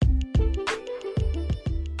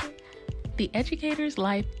The Educator's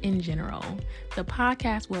Life in General, the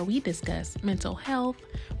podcast where we discuss mental health,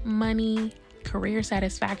 money, career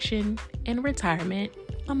satisfaction, and retirement,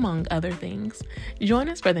 among other things. Join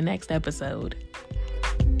us for the next episode.